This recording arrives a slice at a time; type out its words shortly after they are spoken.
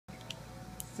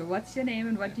So what's your name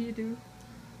and what Okay. do you do?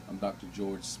 I'm Dr.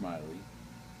 George Smiley.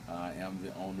 I am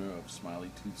the owner of Smiley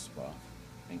Tooth Spa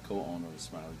and co-owner of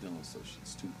Smiley Dental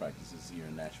Associates, two practices here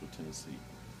in Nashville, Tennessee.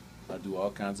 I do all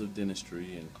kinds of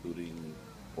dentistry, including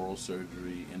oral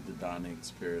surgery,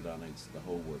 endodontics, periodontics, the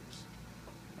whole works.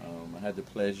 I had the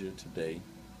pleasure today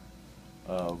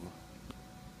of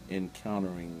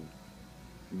encountering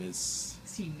Miss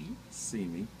Seemi.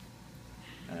 Seemi,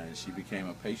 and she became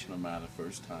a patient of mine the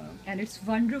first time. And it's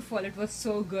wonderful. It was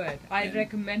so good. I'd And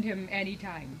recommend him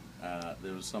anytime.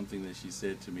 there was something that she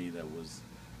said to me that was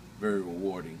very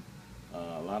rewarding.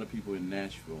 A lot of people in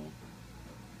Nashville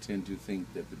tend to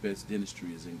think that the best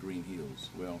dentistry is in Green Hills.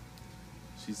 Well,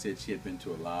 she said she had been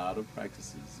to a lot of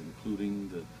practices, including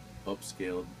the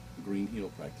upscale Green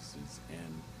Hill practices,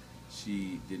 and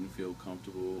she didn't feel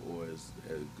comfortable or as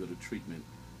good a treatment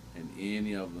in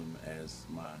any of them as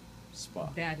my spa.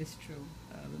 That is true.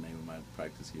 The name of my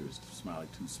practice here is Smiley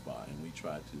Tooth Spa, and we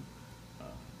try to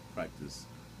practice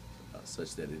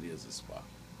such that it is a spa.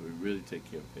 We really take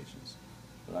care of patients.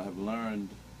 But I have learned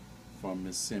from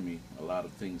Miss Seemi a lot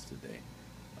of things today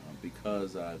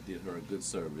because I did her a good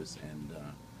service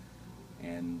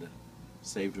and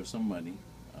saved her some money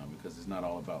because it's not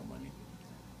all about money.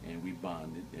 And we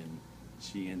bonded, and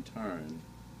she in turn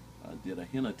did a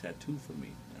henna tattoo for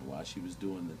me. And while she was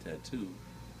doing the tattoo,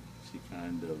 she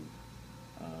kind of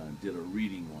did a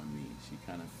reading on me. She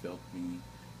kind of felt me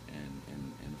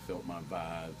and felt my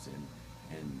vibes,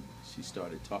 and she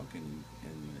started talking,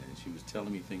 and she was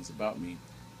telling me things about me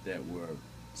that were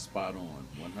spot on,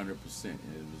 100%, and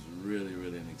it was really,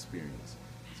 really an experience.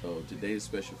 So today is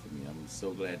special for me. I'm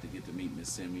so glad to get to meet Miss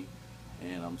Seemi,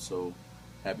 and I'm so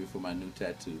happy for my new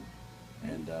tattoo,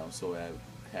 and I'm so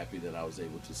happy that I was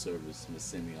able to service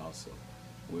Miss Seemi also.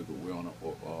 We're on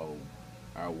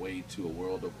our way to a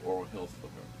world of oral health for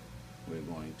her.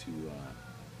 We're going to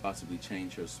possibly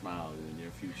change her smile in the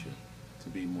near future to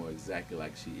be more exactly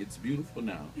like she. It's beautiful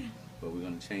now, but we're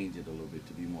going to change it a little bit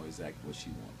to be more exactly what she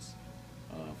wants.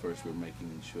 First, we're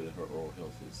making sure that her oral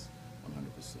health is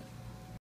 100%.